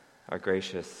Our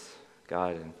gracious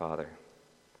God and Father,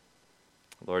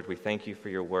 Lord, we thank you for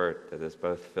your word that is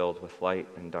both filled with light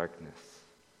and darkness.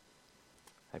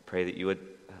 I pray that you would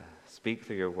speak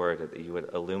through your word, that you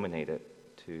would illuminate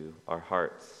it to our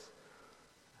hearts,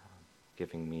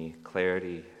 giving me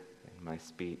clarity in my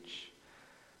speech,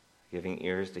 giving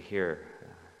ears to hear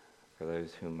for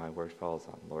those whom my word falls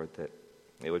on, Lord, that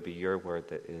it would be your word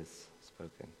that is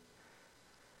spoken.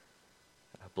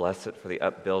 Bless it for the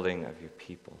upbuilding of your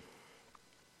people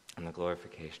and the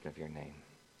glorification of your name.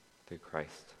 Through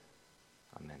Christ.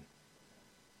 Amen.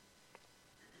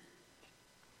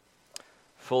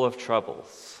 Full of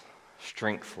troubles,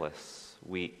 strengthless,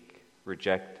 weak,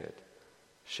 rejected,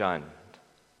 shunned,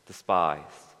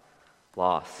 despised,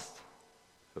 lost,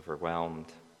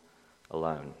 overwhelmed,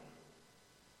 alone.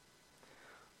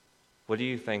 What do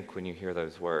you think when you hear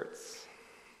those words?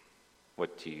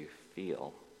 What do you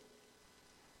feel?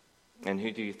 And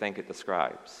who do you think it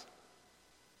describes?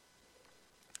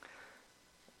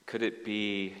 Could it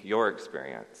be your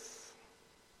experience?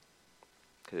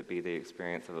 Could it be the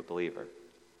experience of a believer?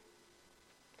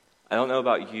 I don't know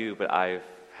about you, but I've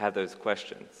had those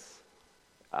questions.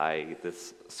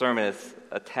 This sermon is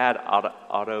a tad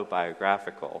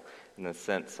autobiographical in the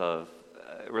sense of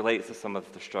it relates to some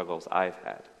of the struggles I've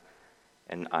had.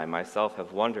 And I myself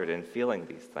have wondered in feeling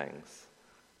these things,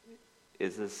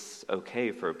 is this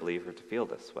okay for a believer to feel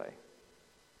this way?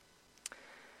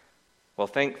 Well,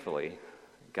 thankfully,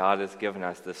 God has given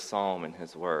us this psalm in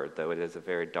his word, though it is a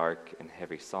very dark and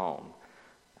heavy psalm.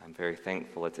 I'm very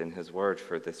thankful it's in his word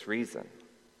for this reason,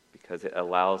 because it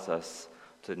allows us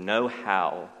to know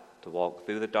how to walk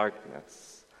through the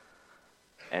darkness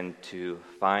and to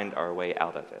find our way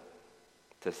out of it,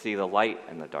 to see the light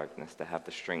in the darkness, to have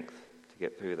the strength to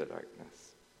get through the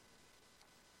darkness.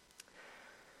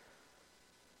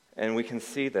 And we can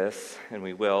see this, and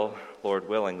we will, Lord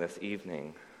willing, this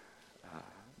evening,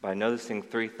 by noticing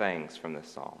three things from this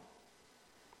psalm.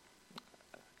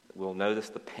 We'll notice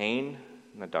the pain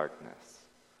in the darkness.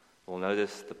 We'll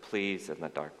notice the pleas in the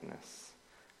darkness.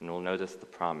 And we'll notice the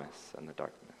promise in the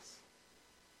darkness.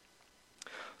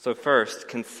 So first,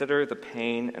 consider the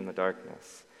pain in the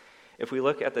darkness. If we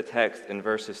look at the text in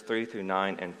verses 3 through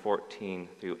 9 and 14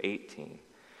 through 18,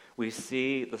 we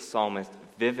see the psalmist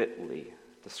vividly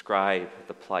describe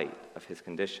the plight of his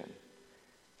condition.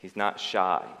 He's not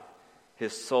shy.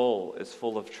 His soul is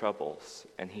full of troubles,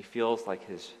 and he feels like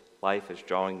his life is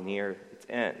drawing near its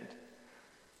end.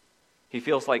 He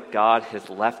feels like God has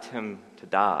left him to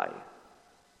die,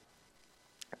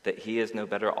 that he is no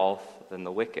better off than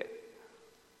the wicked.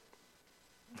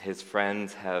 His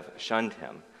friends have shunned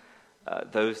him.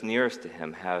 Those nearest to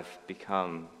him have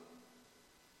become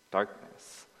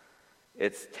darkness.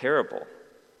 It's terrible.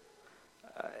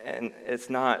 And it's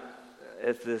not,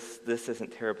 if this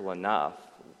isn't terrible enough,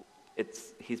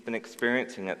 he's been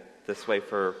experiencing it this way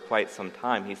for quite some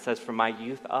time. He says, from my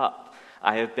youth up,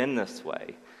 I have been this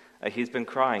way. He's been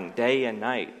crying day and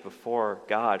night before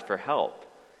God for help.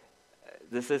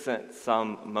 This isn't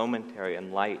some momentary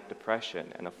and light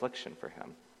depression and affliction for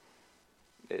him.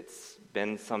 It's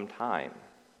been some time.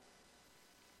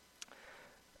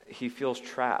 He feels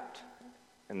trapped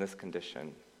in this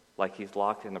condition, like he's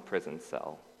locked in a prison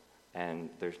cell,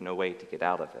 and there's no way to get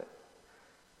out of it.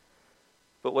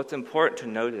 But what's important to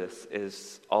notice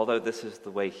is, although this is the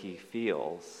way he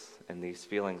feels, and these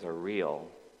feelings are real,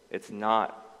 it's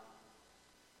not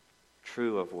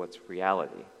true of what's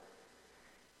reality.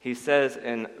 He says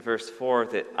in verse 4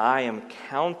 that I am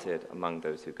counted among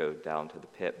those who go down to the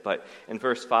pit. But in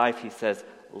verse 5 he says,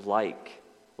 like.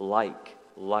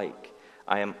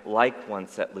 I am like one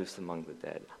set loose among the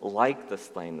dead, like the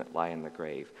slain that lie in the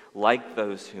grave, like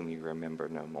those whom you remember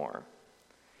no more.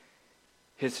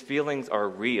 His feelings are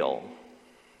real,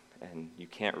 and you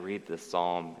can't read this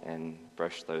psalm and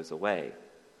brush those away.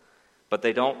 But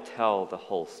they don't tell the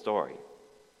whole story.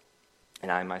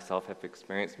 And I myself have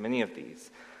experienced many of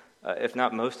these, if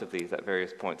not most of these at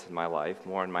various points in my life,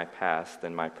 more in my past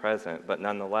than my present, but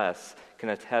nonetheless can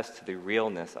attest to the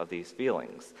realness of these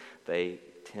feelings. They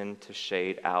tend to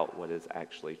shade out what is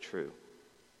actually true.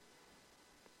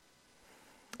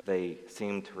 They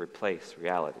seem to replace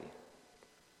reality.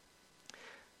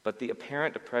 But the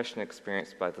apparent depression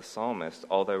experienced by the psalmist,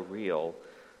 although real,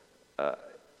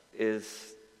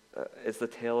 is the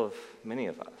tale of many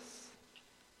of us.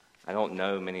 I don't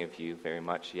know many of you very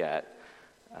much yet,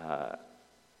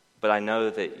 but I know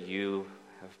that you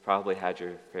have probably had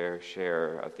your fair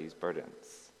share of these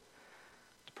burdens.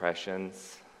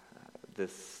 Depressions,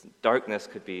 this darkness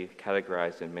could be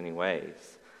categorized in many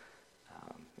ways,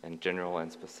 in general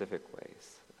and specific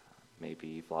ways. Maybe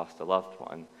you've lost a loved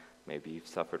one. Maybe you've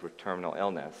suffered with terminal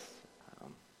illness.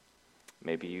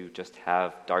 Maybe you just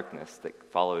have darkness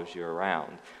that follows you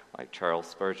around, like Charles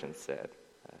Spurgeon said,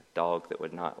 a dog that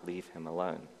would not leave him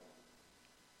alone.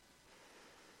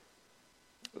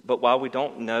 But while we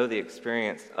don't know the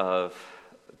experience of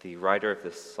the writer of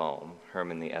this psalm,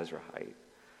 Herman the Ezrahite,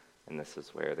 and this is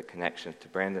where the connection to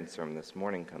Brandon's sermon this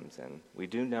morning comes in, we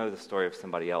do know the story of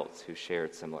somebody else who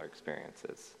shared similar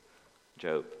experiences,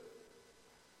 Job.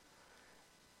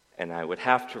 And I would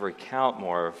have to recount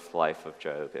more of the life of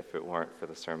Job if it weren't for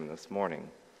the sermon this morning.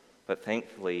 But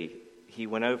thankfully, he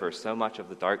went over so much of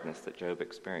the darkness that Job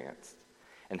experienced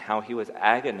and how he was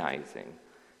agonizing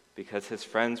because his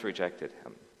friends rejected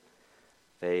him.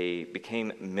 They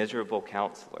became miserable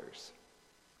counselors.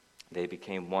 They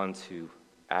became ones who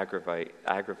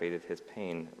aggravated his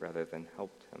pain rather than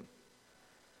helped him.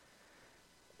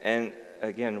 And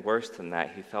again, worse than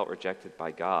that, he felt rejected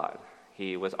by God.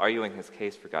 He was arguing his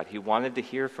case for God. He wanted to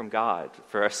hear from God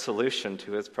for a solution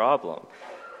to his problem.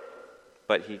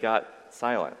 But he got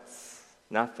silence,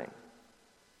 nothing.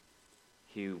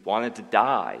 He wanted to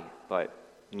die, but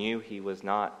knew he was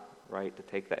not right to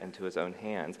take that into his own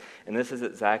hands. And this is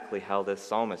exactly how this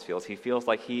psalmist feels. He feels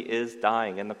like he is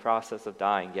dying, in the process of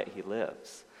dying, yet he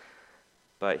lives.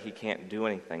 But he can't do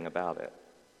anything about it.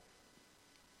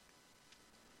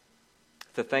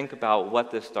 To think about what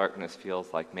this darkness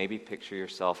feels like, maybe picture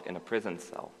yourself in a prison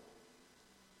cell,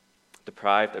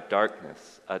 deprived of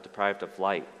darkness, deprived of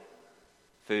light,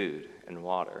 food and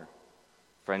water,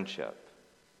 friendship,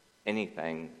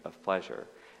 anything of pleasure.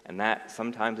 And that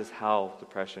sometimes is how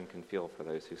depression can feel for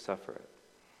those who suffer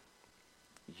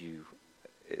it.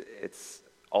 It's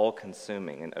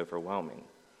all-consuming and overwhelming.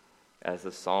 As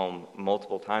the psalm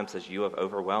multiple times says, you have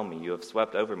overwhelmed me, you have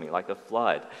swept over me like a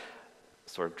flood,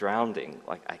 sort of drowning,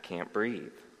 like I can't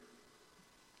breathe.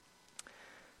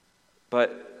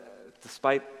 But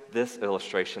despite this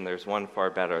illustration, there's one far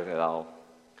better that I'll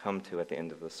come to at the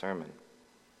end of the sermon.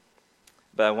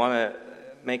 But I want to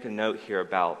make a note here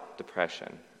about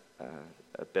depression,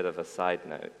 a bit of a side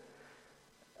note.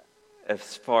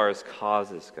 As far as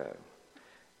causes go,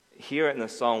 here in the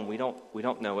psalm, we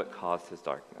don't know what caused his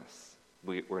darkness.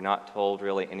 We're not told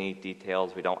really any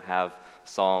details. We don't have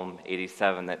Psalm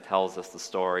 87 that tells us the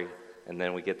story, and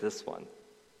then we get this one.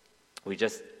 We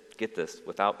just get this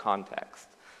without context.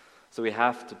 So we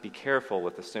have to be careful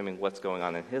with assuming what's going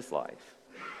on in his life.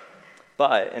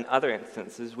 But in other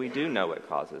instances, we do know what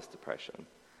causes depression.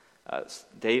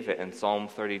 David in Psalm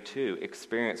 32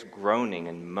 experienced groaning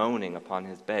and moaning upon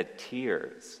his bed,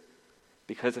 tears,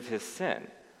 because of his sin,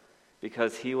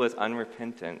 because he was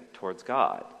unrepentant towards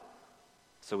God.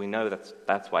 So we know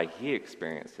that's why he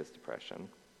experienced his depression.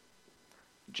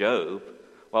 Job,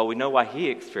 well, we know why he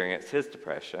experienced his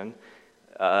depression.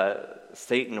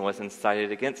 Satan was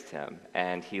incited against him,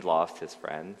 and he lost his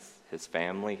friends, his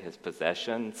family, his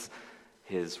possessions,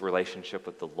 his relationship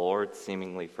with the Lord,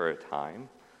 seemingly for a time.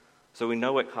 So we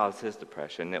know what caused his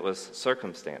depression. It was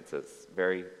circumstances,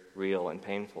 very real and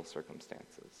painful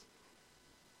circumstances.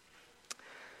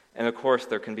 And of course,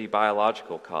 there can be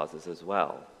biological causes as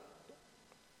well.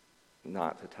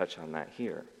 Not to touch on that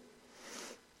here.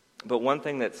 But one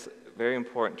thing that's very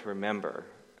important to remember,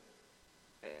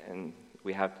 and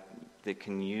this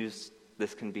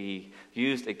can be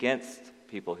used against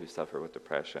people who suffer with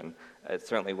depression, it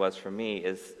certainly was for me,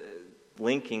 is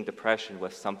linking depression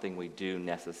with something we do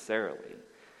necessarily.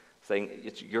 Saying,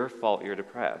 it's your fault you're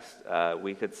depressed.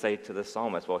 We could say to the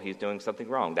psalmist, well, he's doing something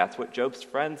wrong. That's what Job's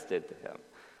friends did to him.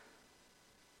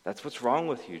 That's what's wrong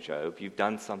with you, Job. You've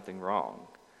done something wrong.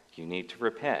 You need to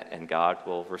repent, and God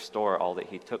will restore all that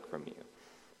he took from you.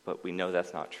 But we know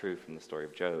that's not true from the story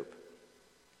of Job.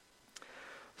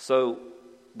 So,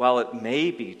 while it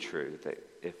may be true that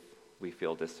if we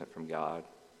feel distant from God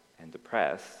and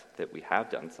depressed, that we have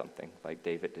done something, like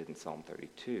David did in Psalm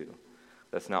 32,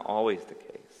 that's not always the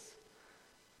case.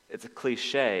 It's a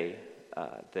cliche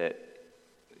that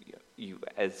you,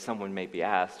 as someone may be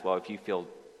asked, well, if you feel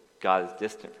God is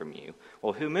distant from you,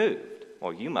 well, who moved?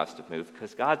 Well, you must have moved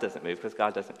because God doesn't move, because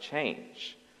God doesn't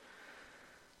change.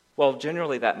 Well,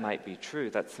 generally that might be true.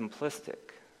 That's simplistic.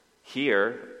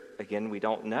 Here, again, we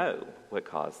don't know what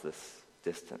caused this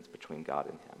distance between God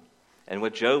and him. And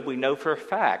with Job, we know for a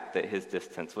fact that his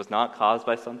distance was not caused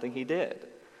by something he did.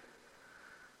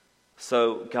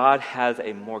 So God has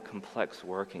a more complex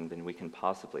working than we can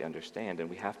possibly understand, and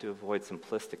we have to avoid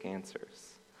simplistic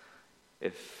answers.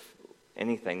 If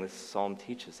anything, this psalm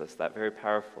teaches us that very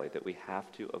powerfully, that we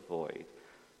have to avoid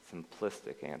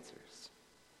simplistic answers.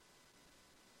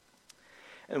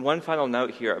 And one final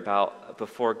note here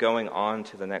before going on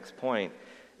to the next point,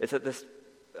 is that this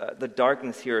the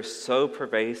darkness here is so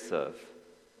pervasive,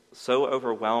 so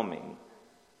overwhelming,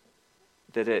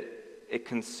 that it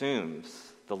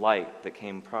consumes the light that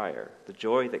came prior, the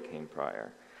joy that came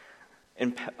prior.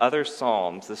 In other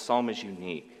psalms, this psalm is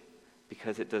unique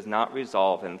because it does not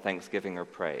resolve in thanksgiving or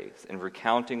praise, in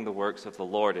recounting the works of the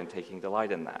Lord and taking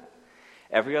delight in that.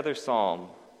 Every other psalm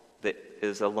that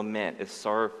is a lament, is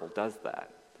sorrowful, does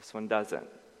that. This one doesn't.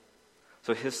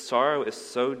 So his sorrow is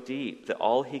so deep that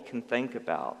all he can think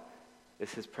about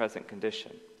is his present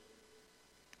condition.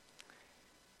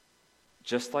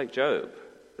 Just like Job,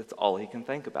 that's all he can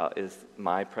think about is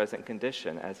my present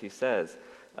condition, as he says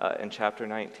in chapter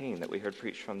 19 that we heard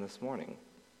preached from this morning.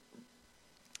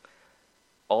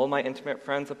 All my intimate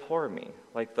friends abhor me,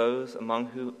 like those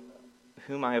among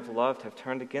whom I have loved have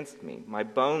turned against me. My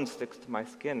bone sticks to my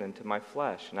skin and to my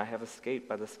flesh, and I have escaped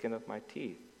by the skin of my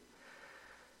teeth.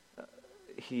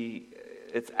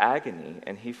 It's agony,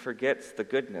 and he forgets the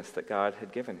goodness that God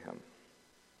had given him.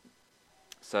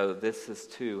 So this is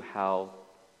too how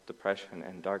depression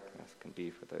and darkness can be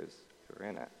for those who are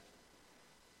in it.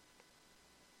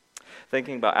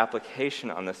 Thinking about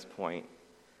application on this point,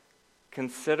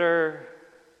 consider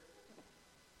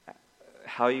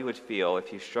how you would feel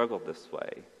if you struggled this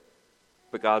way,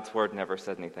 but God's word never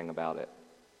said anything about it.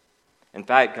 In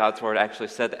fact, God's word actually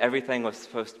said that everything was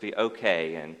supposed to be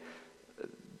okay and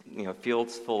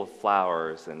fields full of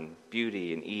flowers and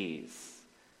beauty and ease.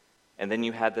 And then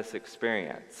you had this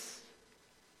experience.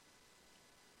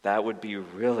 That would be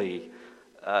really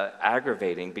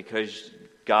aggravating because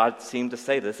God seemed to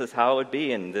say this is how it would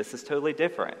be and this is totally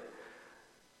different.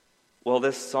 Well,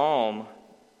 this psalm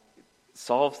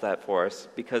solves that for us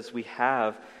because we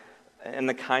have, in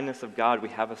the kindness of God, we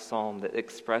have a psalm that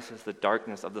expresses the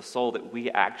darkness of the soul that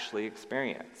we actually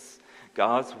experience.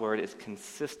 God's word is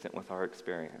consistent with our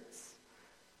experience.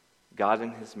 God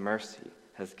in his mercy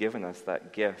has given us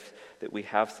that gift that we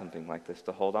have something like this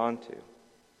to hold on to.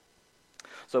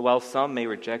 So while some may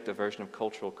reject a version of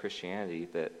cultural Christianity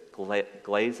that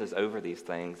glazes over these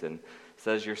things and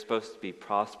says you're supposed to be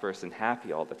prosperous and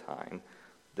happy all the time,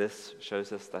 this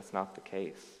shows us that's not the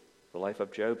case. The life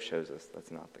of Job shows us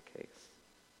that's not the case.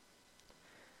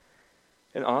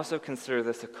 And also consider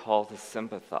this a call to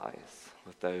sympathize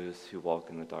with those who walk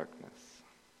in the darkness,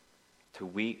 to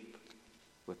weep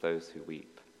with those who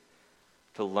weep,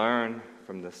 to learn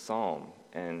from this psalm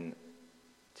and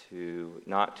to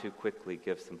not too quickly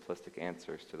give simplistic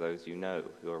answers to those you know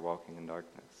who are walking in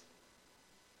darkness.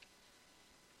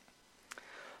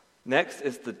 Next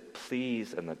is the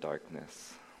pleas in the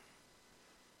darkness.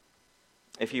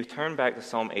 If you turn back to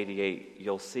Psalm 88,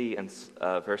 you'll see in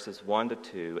verses 1 to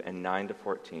 2 and 9 to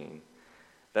 14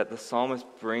 that the psalmist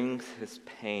brings his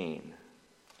pain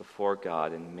before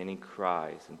God in many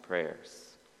cries and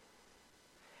prayers.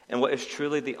 And what is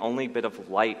truly the only bit of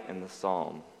light in the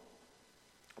psalm,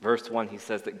 verse 1, he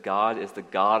says that God is the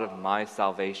God of my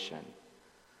salvation.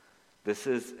 This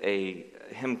is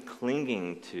him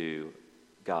clinging to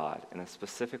God in a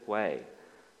specific way,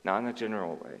 not in a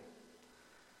general way.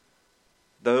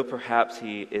 Though perhaps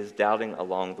he is doubting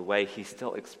along the way, he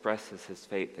still expresses his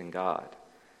faith in God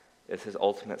as his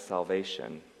ultimate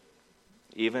salvation,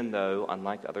 even though,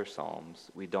 unlike other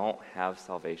psalms, we don't have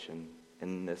salvation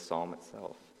in this psalm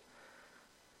itself.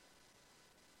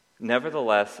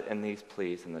 Nevertheless, in these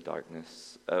pleas in the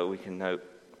darkness, we can note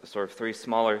sort of three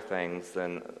smaller things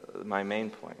than my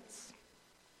main points.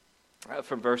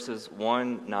 From verses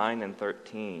 1, 9, and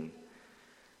 13,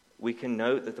 we can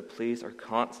note that the pleas are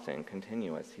constant,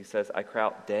 continuous. He says, I cry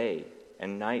out day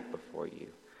and night before you.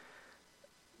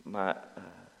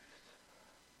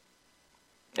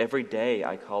 Every day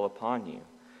I call upon you.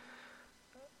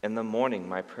 In the morning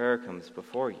my prayer comes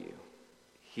before you.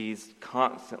 He's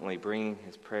constantly bringing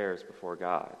his prayers before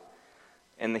God.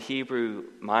 In the Hebrew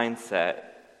mindset,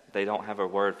 they don't have a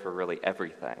word for really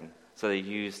everything. So they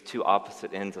use two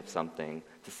opposite ends of something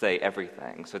to say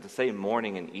everything. So to say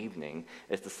morning and evening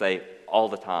is to say all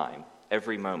the time,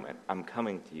 every moment, I'm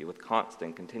coming to you with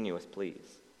constant, continuous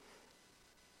pleas.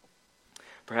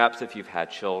 Perhaps if you've had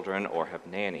children or have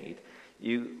nannied,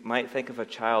 you might think of a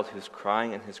child who's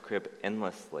crying in his crib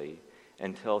endlessly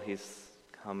until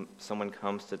someone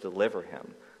comes to deliver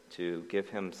him, to give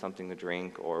him something to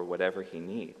drink or whatever he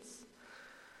needs.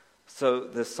 So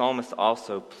the psalmist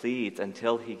also pleads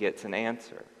until he gets an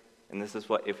answer. And this is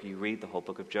what, if you read the whole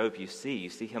book of Job, you see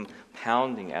him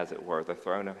pounding, as it were, the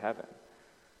throne of heaven.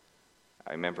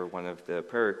 I remember one of the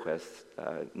prayer requests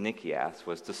Nikki asked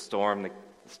was to storm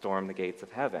the gates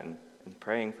of heaven and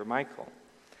praying for Michael.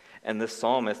 And this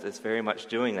psalmist is very much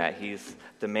doing that. He's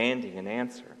demanding an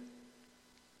answer.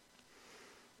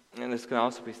 And this can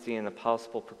also be seen in the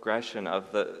possible progression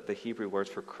of the Hebrew words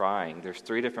for crying. There's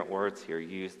 3 different words here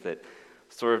used that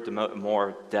sort of denote a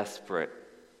more desperate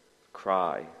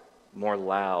cry, more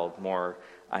loud, more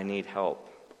I need help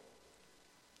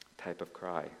type of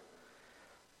cry.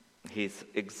 He's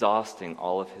exhausting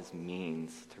all of his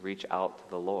means to reach out to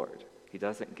the Lord. He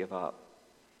doesn't give up.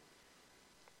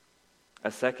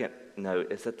 A second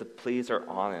note is that the pleas are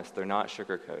honest. They're not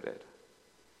sugar-coated.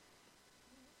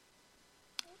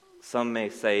 Some may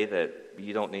say that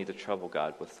you don't need to trouble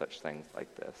God with such things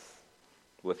like this,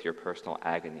 with your personal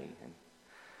agony and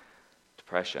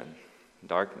depression, and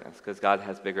darkness, because God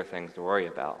has bigger things to worry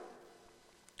about.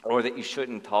 Or that you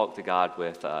shouldn't talk to God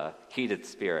with a heated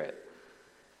spirit.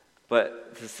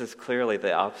 But this is clearly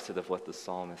the opposite of what the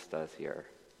psalmist does here.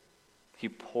 He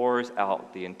pours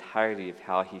out the entirety of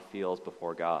how he feels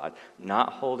before God,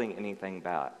 not holding anything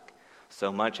back,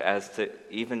 so much as to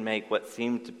even make what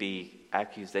seem to be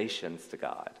accusations to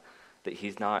God, that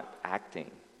he's not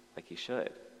acting like he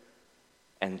should.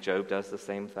 And Job does the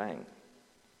same thing.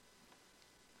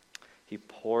 He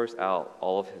pours out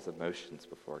all of his emotions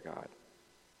before God.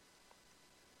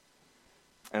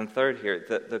 And third here,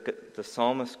 the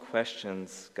psalmist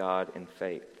questions God in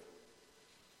faith.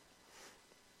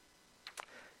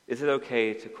 Is it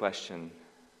okay to question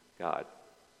God?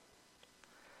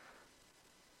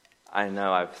 I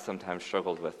know I've sometimes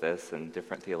struggled with this, and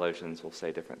different theologians will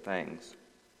say different things.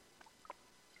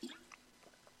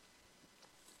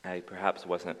 I perhaps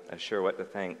wasn't as sure what to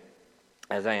think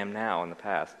as I am now in the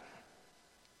past.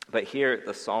 But here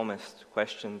the psalmist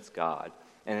questions God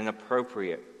in an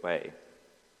appropriate way,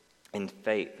 in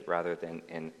faith rather than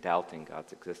in doubting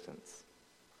God's existence.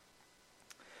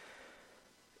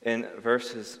 In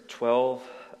verses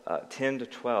 10 to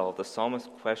 12, the psalmist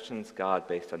questions God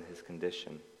based on his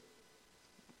condition.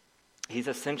 He's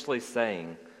essentially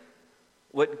saying,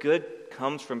 what good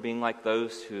comes from being like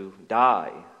those who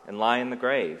die and lie in the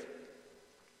grave?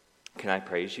 Can I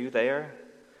praise you there?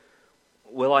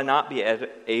 Will I not be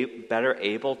better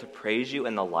able to praise you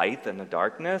in the light than the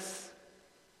darkness?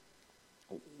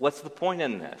 What's the point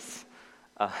in this?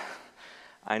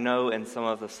 I know in some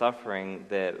of the suffering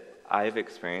that I've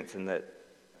experienced and that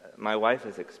my wife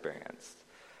has experienced,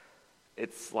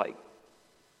 it's like,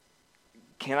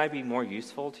 can I be more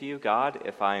useful to you, God,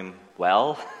 if I'm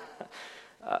well?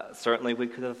 Certainly we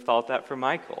could have thought that for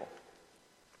Michael.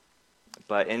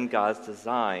 But in God's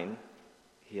design,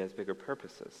 he has bigger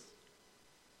purposes.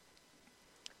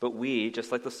 But we,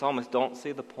 just like the psalmist, don't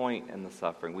see the point in the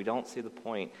suffering. We don't see the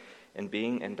point in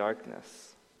being in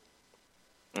darkness,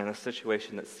 in a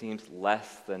situation that seems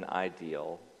less than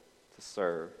ideal to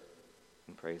serve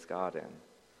and praise God in.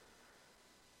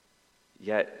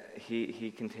 Yet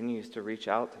he continues to reach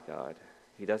out to God.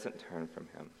 He doesn't turn from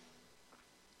him.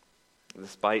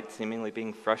 Despite seemingly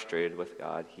being frustrated with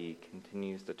God, he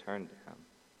continues to turn to him.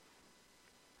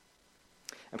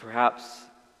 And perhaps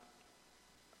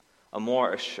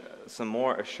some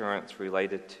more assurance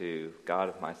related to God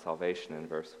of my salvation in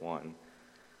verse 1.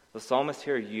 The psalmist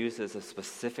here uses a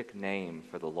specific name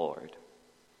for the Lord.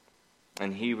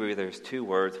 In Hebrew, there's 2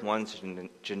 words. One's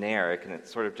generic, and it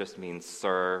sort of just means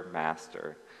sir,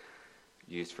 master,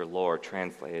 used for Lord,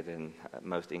 translated in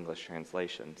most English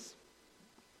translations.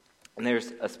 And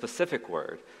there's a specific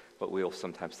word, what we will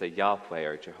sometimes say Yahweh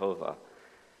or Jehovah.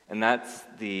 And that's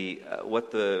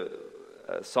what the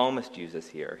psalmist uses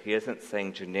here. He isn't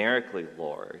saying generically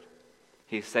Lord.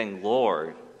 He's saying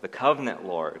Lord, the covenant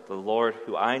Lord, the Lord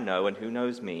who I know and who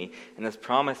knows me and has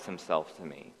promised himself to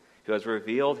me, who has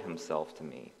revealed himself to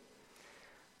me.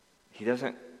 He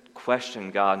doesn't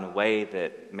question God in a way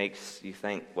that makes you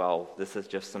think, well, this is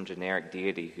just some generic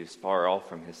deity who's far off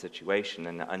from his situation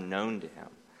and unknown to him.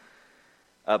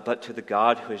 But to the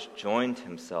God who has joined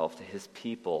himself to his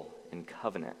people in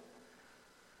covenant.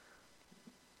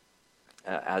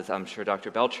 As I'm sure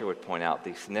Dr. Belcher would point out,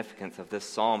 the significance of this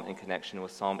psalm in connection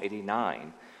with Psalm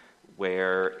 89,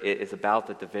 where it is about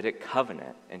the Davidic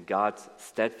covenant and God's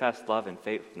steadfast love and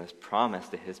faithfulness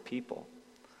promised to his people.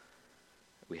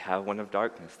 We have one of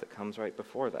darkness that comes right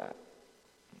before that.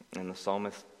 And the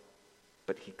psalmist,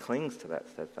 but he clings to that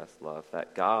steadfast love,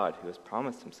 that God who has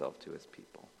promised himself to his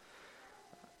people.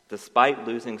 Despite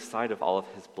losing sight of all of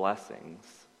his blessings,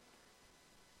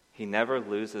 he never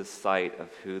loses sight of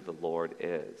who the Lord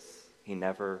is. He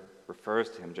never refers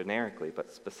to him generically,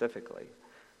 but specifically.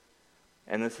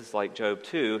 And this is like Job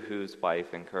too, whose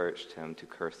wife encouraged him to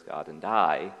curse God and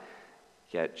die,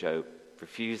 yet Job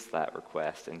refused that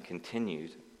request and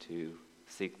continued to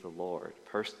seek the Lord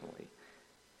personally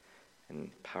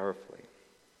and powerfully.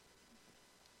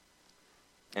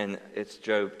 And it's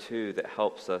Job 2 that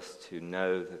helps us to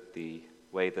know that the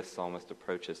way the psalmist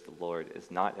approaches the Lord is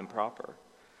not improper.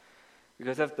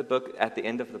 Because at the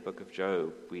end of the book of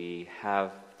Job, we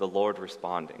have the Lord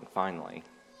responding, finally.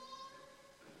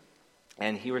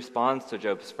 And he responds to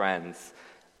Job's friends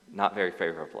not very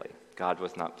favorably. God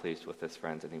was not pleased with his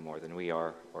friends any more than we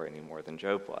are, or any more than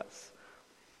Job was.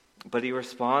 But he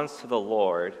responds to the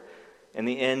Lord in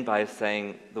the end by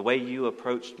saying, the way you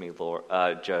approached me, Lord,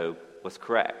 Job, was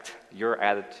correct. Your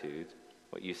attitude,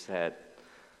 what you said,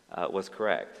 was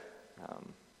correct.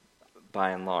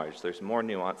 By and large. There's more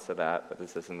nuance to that, but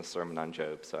this isn't a sermon on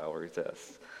Job, so I'll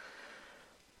resist.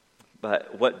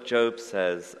 But what Job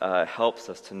says helps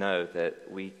us to know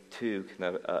that we too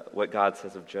can, what God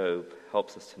says of Job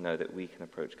helps us to know that we can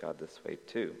approach God this way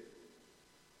too.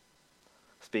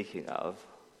 Speaking of,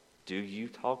 do you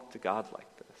talk to God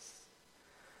like this?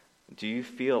 Do you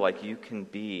feel like you can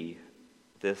be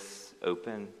this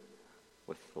open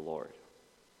with the Lord?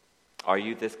 Are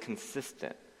you this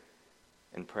consistent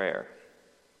in prayer?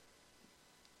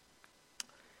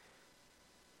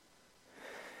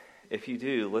 If you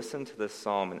do, listen to this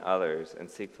psalm and others and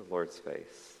seek the Lord's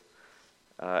face,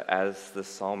 as the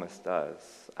psalmist does.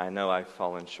 I know I've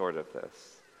fallen short of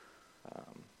this,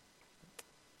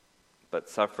 but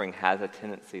suffering has a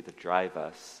tendency to drive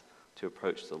us to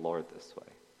approach the Lord this way,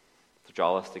 to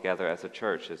draw us together as a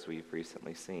church, as we've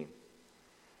recently seen.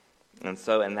 And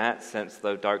so in that sense,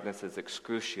 though darkness is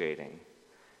excruciating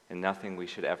and nothing we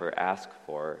should ever ask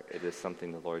for, it is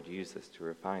something the Lord uses to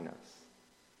refine us.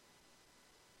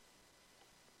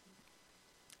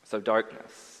 So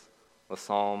darkness, the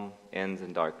psalm ends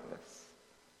in darkness.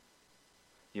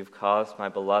 You've caused my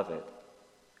beloved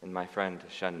and my friend to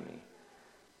shun me.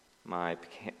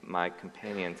 My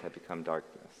companions have become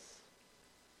darkness.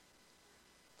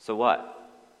 So what?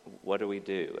 What do we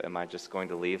do? Am I just going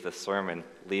to leave the sermon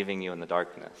leaving you in the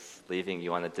darkness, leaving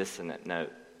you on a dissonant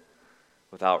note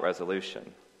without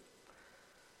resolution?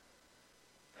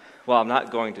 Well, I'm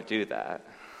not going to do that.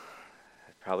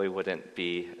 Probably wouldn't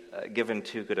be given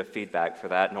too good of feedback for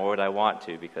that, nor would I want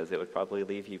to, because it would probably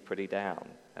leave you pretty down,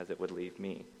 as it would leave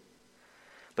me.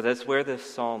 But that's where this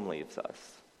psalm leaves us.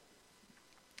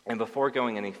 And before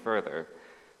going any further,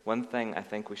 one thing I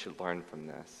think we should learn from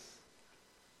this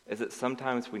is that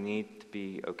sometimes we need to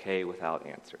be okay without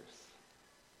answers.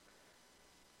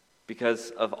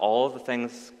 Because of all the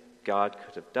things God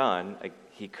could have done,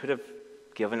 he could have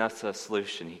given us a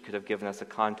solution. He could have given us a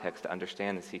context to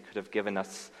understand this. He could have given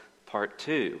us part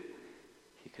 2.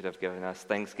 He could have given us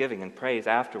thanksgiving and praise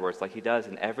afterwards, like he does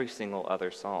in every single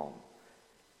other psalm.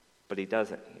 But he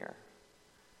doesn't here.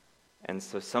 And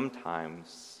so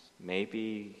sometimes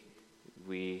maybe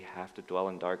we have to dwell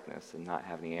in darkness and not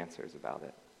have any answers about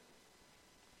it.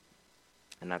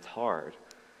 And that's hard.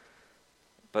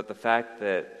 But the fact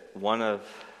that one of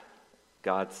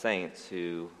God's saints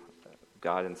who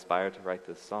God inspired to write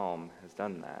this psalm has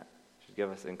done that should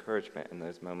give us encouragement in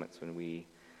those moments when we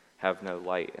have no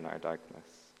light in our darkness.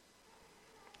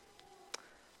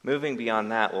 Moving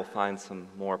beyond that, we'll find some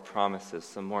more promises,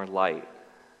 some more light,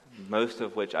 most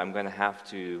of which I'm going to have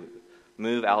to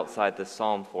move outside the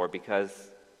psalm for because,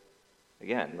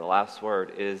 again, the last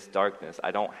word is darkness.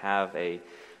 I don't have a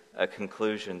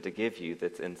conclusion to give you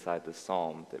that's inside the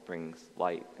psalm that brings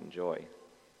light and joy.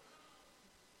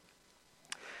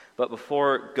 But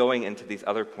before going into these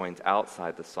other points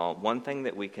outside the psalm, one thing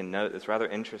that we can note that's rather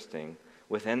interesting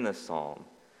within the psalm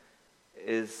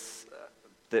is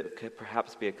that could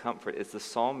perhaps be a comfort, is the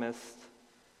psalmist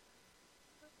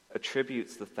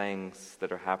attributes the things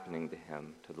that are happening to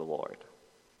him to the Lord.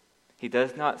 He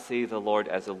does not see the Lord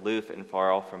as aloof and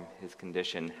far off from his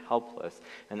condition, helpless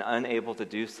and unable to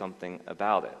do something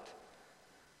about it.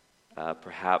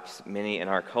 Perhaps many in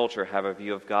our culture have a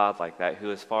view of God like that, who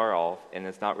is far off and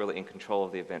is not really in control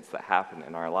of the events that happen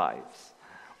in our lives.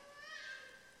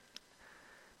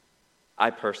 I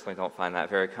personally don't find that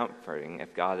very comforting.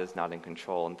 If God is not in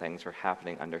control and things are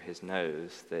happening under his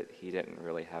nose that he didn't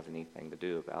really have anything to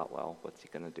do about, well, what's he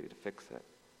going to do to fix it?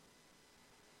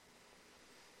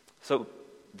 So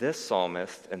this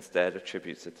psalmist instead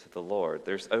attributes it to the Lord.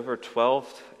 There's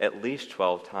at least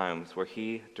 12 times where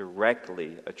he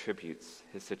directly attributes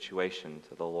his situation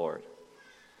to the Lord.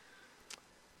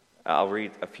 I'll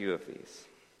read a few of these.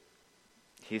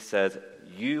 He says,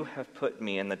 "You have put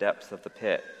me in the depths of the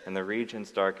pit, in the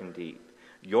regions dark and deep.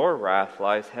 Your wrath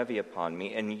lies heavy upon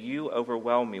me, and you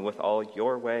overwhelm me with all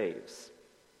your waves.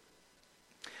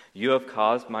 You have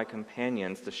caused my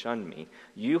companions to shun me.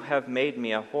 You have made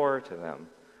me a horror to them.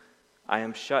 I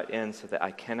am shut in so that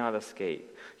I cannot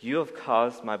escape. You have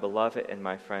caused my beloved and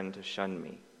my friend to shun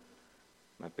me.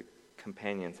 My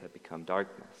companions had become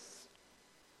darkness.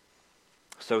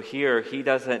 So here, he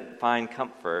doesn't find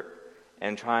comfort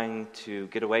in trying to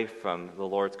get away from the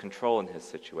Lord's control in his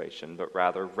situation, but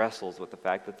rather wrestles with the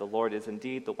fact that the Lord is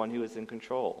indeed the one who is in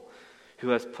control, who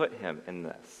has put him in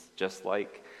this. Just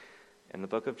like in the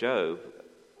book of Job,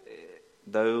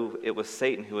 though it was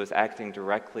Satan who was acting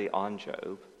directly on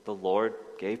Job, the Lord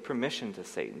gave permission to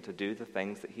Satan to do the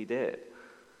things that he did.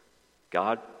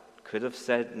 God could have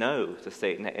said no to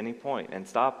Satan at any point and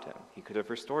stopped him. He could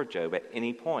have restored Job at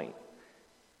any point,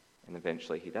 and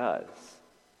eventually he does.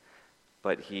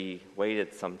 But he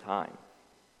waited some time.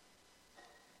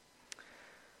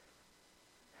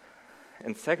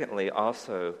 And secondly,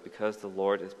 also because the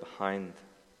Lord is behind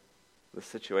the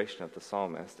situation of the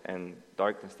psalmist and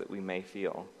darkness that we may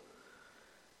feel,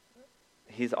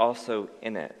 he's also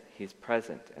in it. He's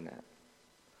present in it.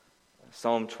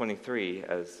 Psalm 23,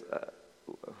 as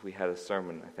we had a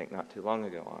sermon, I think, not too long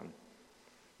ago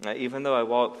on. Even though I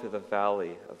walk through the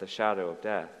valley of the shadow of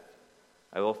death,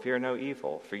 I will fear no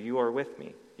evil, for you are with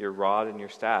me. Your rod and your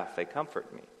staff, they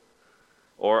comfort me.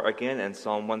 Or again in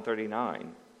Psalm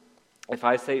 139, if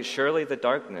I say, surely the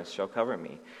darkness shall cover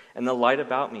me, and the light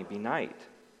about me be night.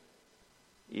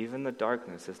 Even the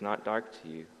darkness is not dark to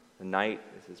you. The night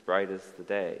is as bright as the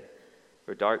day,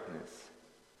 for darkness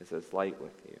is as light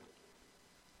with you.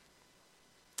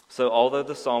 So although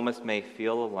the psalmist may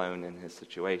feel alone in his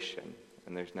situation,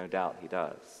 and there's no doubt he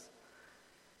does,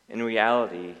 in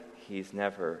reality, he's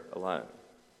never alone.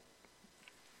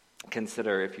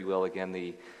 Consider, if you will, again,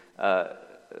 the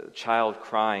child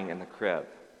crying in the crib,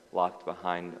 locked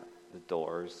behind the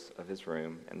doors of his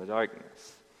room in the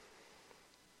darkness.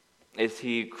 Is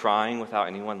he crying without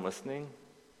anyone listening?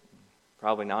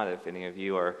 Probably not. If any of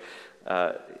you are,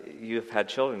 you've had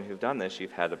children who've done this.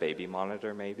 You've had a baby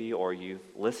monitor maybe, or you've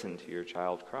listened to your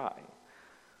child cry.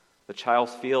 The child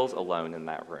feels alone in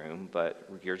that room, but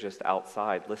you're just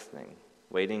outside listening,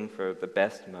 waiting for the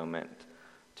best moment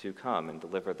to come and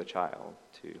deliver the child,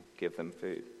 to give them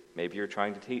food. Maybe you're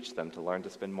trying to teach them to learn to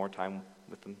spend more time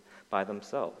with them by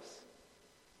themselves.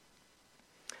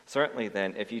 Certainly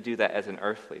then, if you do that as an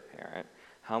earthly parent,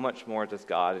 how much more does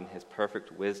God in his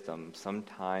perfect wisdom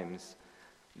sometimes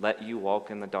let you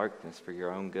walk in the darkness for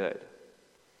your own good?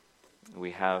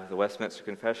 We have the Westminster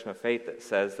Confession of Faith that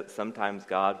says that sometimes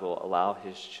God will allow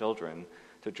his children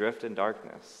to drift in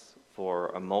darkness for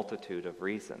a multitude of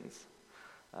reasons,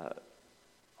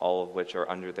 all of which are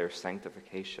under their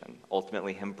sanctification.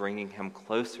 Ultimately, him bringing him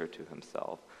closer to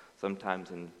himself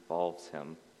sometimes involves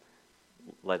him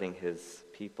letting his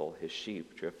people, his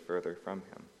sheep, drift further from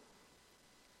him,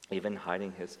 even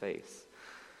hiding his face.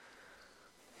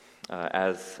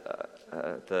 As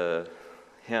the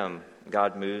hymn,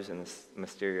 God moves in this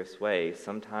mysterious way,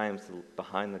 sometimes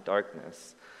behind the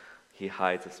darkness, he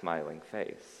hides a smiling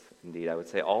face. Indeed, I would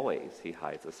say always he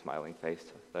hides a smiling face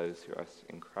to those who are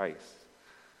in Christ.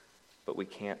 But we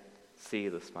can't see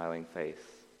the smiling face.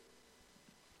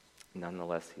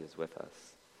 Nonetheless, he is with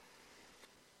us.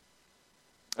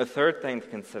 A third thing to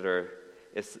consider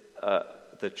is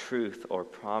the truth or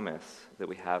promise that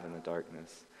we have in the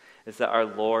darkness, is that our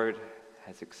Lord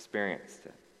has experienced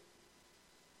it.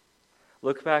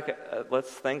 Let's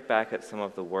think back at some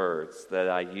of the words that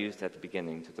I used at the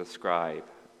beginning to describe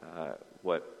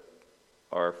what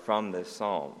are from this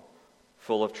psalm.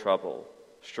 Full of trouble,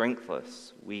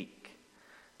 strengthless, weak,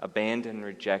 abandoned,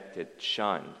 rejected,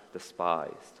 shunned,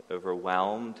 despised,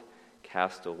 overwhelmed,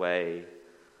 cast away,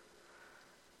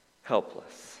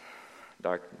 helpless,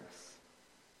 darkness.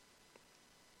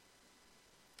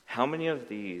 How many of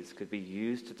these could be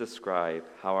used to describe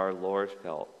how our Lord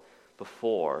felt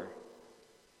before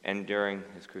and during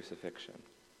his crucifixion?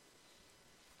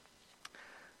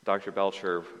 Dr.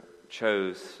 Belcher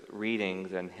chose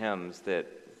readings and hymns that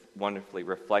wonderfully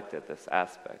reflected this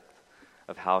aspect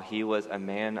of how he was a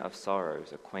man of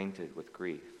sorrows, acquainted with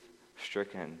grief,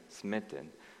 stricken, smitten,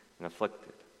 and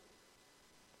afflicted.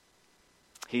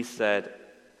 He said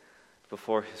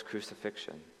before his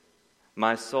crucifixion,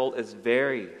 "My soul is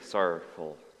very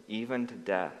sorrowful, even to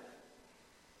death.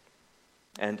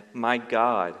 And my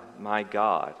God,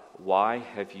 why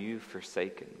have you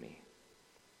forsaken me?"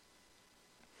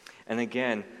 And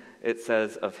again, it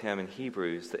says of him in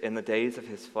Hebrews that in the days of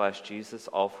his flesh, Jesus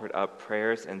offered up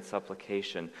prayers and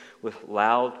supplication with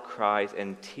loud cries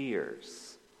and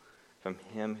tears from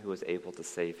him who was able to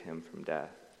save him from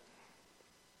death.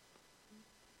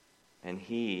 And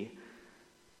he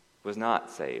was not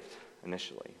saved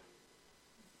initially.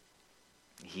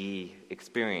 He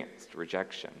experienced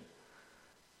rejection.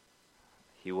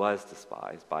 he was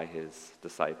despised by his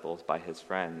disciples, by his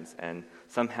friends, and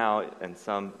somehow, in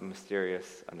some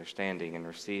mysterious understanding and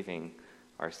receiving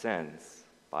our sins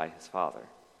by his Father.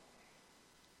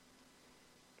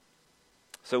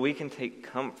 So we can take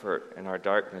comfort in our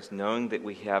darkness, knowing that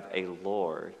we have a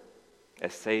Lord, a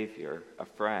Savior, a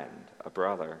friend, a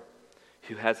brother,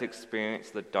 who has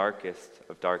experienced the darkest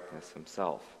of darkness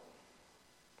himself.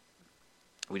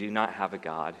 We do not have a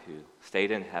God who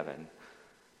stayed in heaven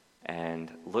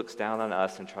and looks down on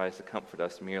us and tries to comfort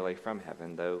us merely from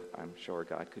heaven, though I'm sure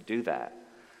God could do that.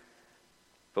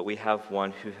 But we have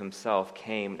one who himself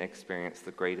came and experienced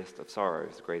the greatest of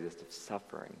sorrows, the greatest of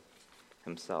suffering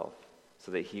himself,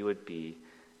 so that he would be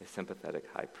a sympathetic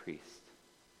high priest.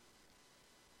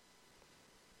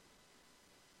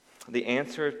 The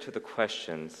answer to the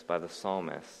questions by the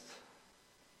psalmist,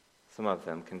 some of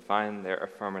them can find their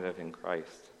affirmative in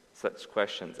Christ. Such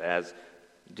questions as,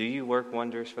 do you work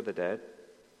wonders for the dead?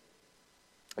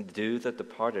 Do the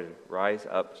departed rise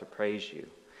up to praise you?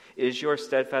 Is your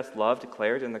steadfast love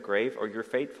declared in the grave, or your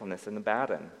faithfulness in the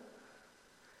batten?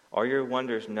 Are your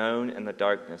wonders known in the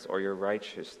darkness, or your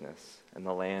righteousness in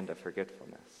the land of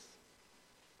forgetfulness?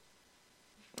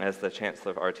 As the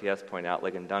Chancellor of RTS pointed out,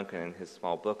 Ligon Duncan, in his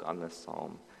small book on this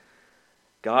psalm,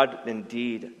 God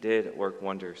indeed did work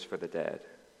wonders for the dead,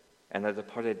 and the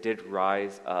departed did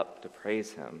rise up to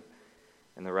praise him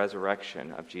in the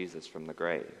resurrection of Jesus from the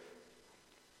grave.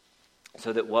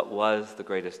 So that what was the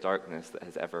greatest darkness that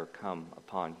has ever come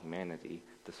upon humanity,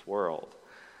 this world,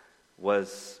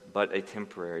 was but a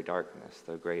temporary darkness,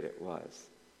 though great it was.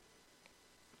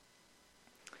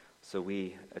 So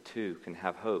we, too, can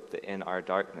have hope that in our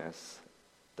darkness,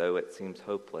 though it seems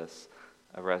hopeless,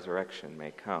 a resurrection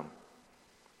may come.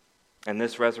 And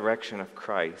this resurrection of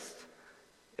Christ,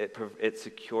 it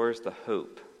secures the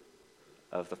hope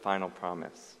of the final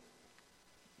promise,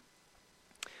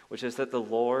 which is that the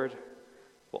Lord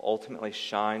will ultimately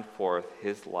shine forth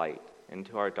his light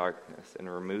into our darkness and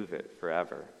remove it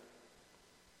forever.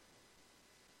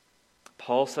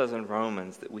 Paul says in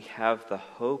Romans that we have the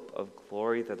hope of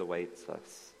glory that awaits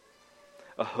us,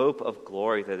 a hope of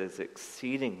glory that is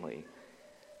exceedingly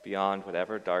beyond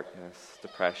whatever darkness,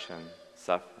 depression,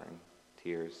 suffering,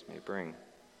 tears may bring.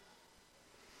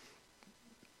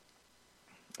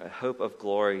 A hope of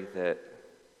glory that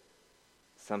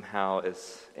somehow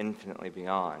is infinitely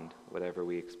beyond whatever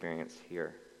we experience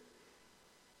here.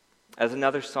 As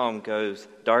another psalm goes,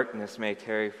 darkness may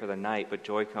tarry for the night, but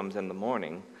joy comes in the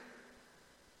morning.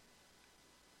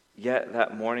 Yet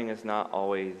that morning is not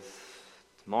always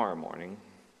tomorrow morning,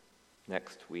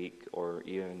 next week, or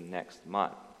even next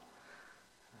month.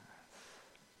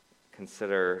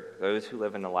 Consider those who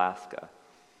live in Alaska.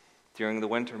 During the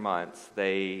winter months,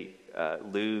 they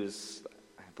lose,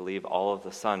 I believe, all of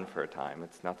the sun for a time.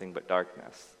 It's nothing but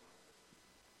darkness.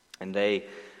 And they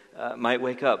might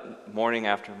wake up morning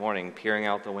after morning, peering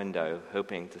out the window,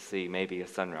 hoping to see maybe a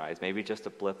sunrise, maybe just a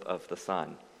blip of the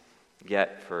sun.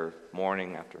 Yet for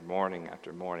morning after morning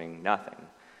after morning, nothing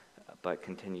but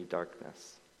continued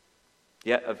darkness.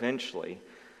 Yet eventually,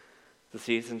 the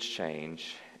seasons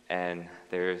change, and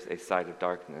there's a side of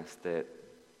darkness that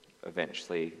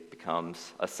eventually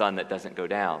becomes a sun that doesn't go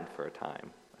down for a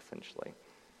time, essentially.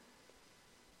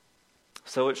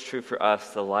 So it's true for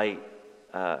us. The light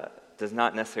does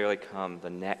not necessarily come the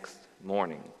next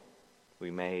morning. We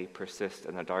may persist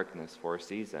in the darkness for a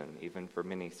season, even for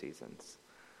many seasons.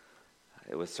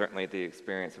 It was certainly the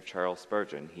experience of Charles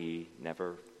Spurgeon. He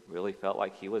never really felt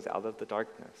like he was out of the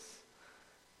darkness.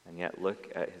 And yet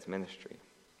look at his ministry.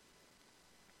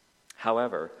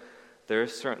 However,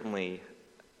 it's certainly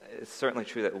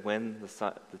true that when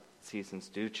the seasons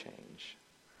do change,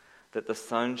 that the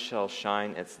sun shall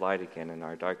shine its light again in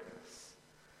our darkness.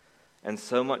 And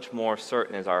so much more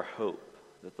certain is our hope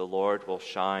that the Lord will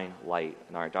shine light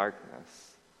in our darkness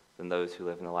than those who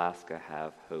live in Alaska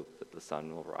have hope that the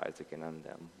sun will rise again on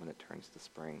them when it turns to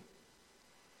spring.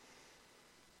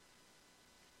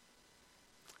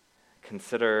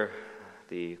 Consider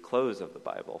the close of the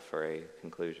Bible for a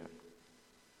conclusion.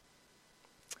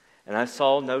 And I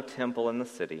saw no temple in the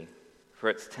city, for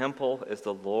its temple is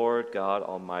the Lord God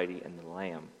Almighty and the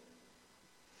Lamb.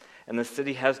 And the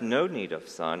city has no need of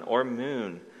sun or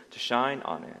moon to shine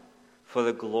on it, for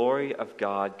the glory of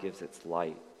God gives its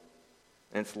light,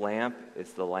 and its lamp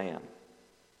is the Lamb.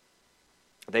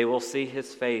 They will see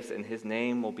his face, and his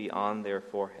name will be on their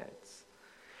foreheads,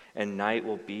 and night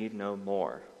will be no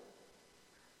more.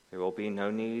 There will be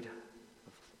no need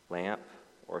of lamp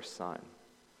or sun.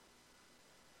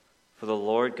 For the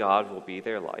Lord God will be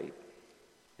their light,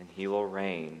 and he will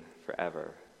reign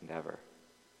forever and ever.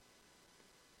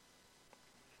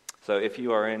 So if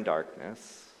you are in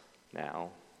darkness now,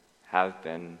 have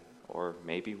been, or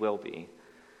maybe will be,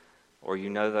 or you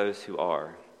know those who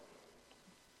are,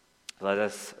 let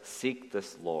us seek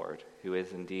this Lord, who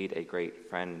is indeed a great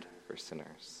friend for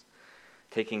sinners,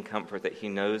 taking comfort that he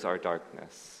knows our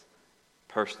darkness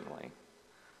personally,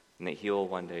 and that he will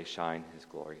one day shine his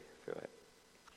glory through it.